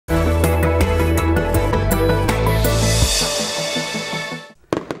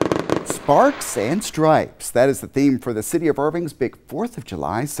Sparks and Stripes. That is the theme for the City of Irving's big 4th of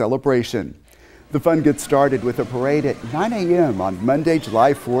July celebration. The fun gets started with a parade at 9 a.m. on Monday,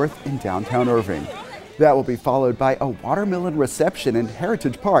 July 4th in downtown Irving. That will be followed by a watermelon reception in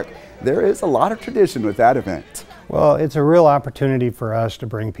Heritage Park. There is a lot of tradition with that event. Well, it's a real opportunity for us to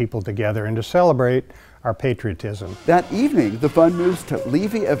bring people together and to celebrate our patriotism. That evening, the fun moves to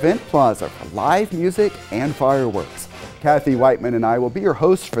Levy Event Plaza for live music and fireworks. Kathy Whiteman and I will be your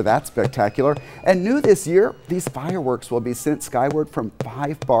hosts for that spectacular. And new this year, these fireworks will be sent skyward from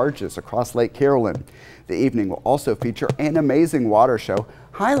 5 barges across Lake Carolyn. The evening will also feature an amazing water show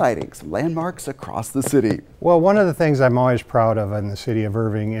highlighting some landmarks across the city. Well, one of the things I'm always proud of in the city of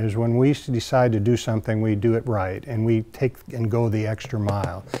Irving is when we decide to do something, we do it right, and we take and go the extra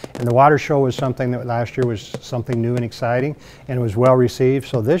mile. And the water show was something that last year was something new and exciting, and it was well received.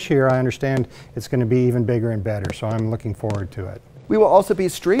 So this year, I understand it's going to be even bigger and better, so I'm looking forward to it. We will also be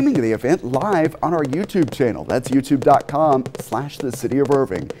streaming the event live on our YouTube channel. That's youtube.com/the City of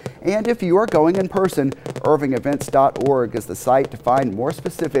Irving. And if you are going in person, irvingevents.org is the site to find more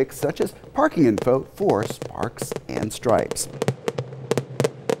specifics such as parking info for Sparks and Stripes.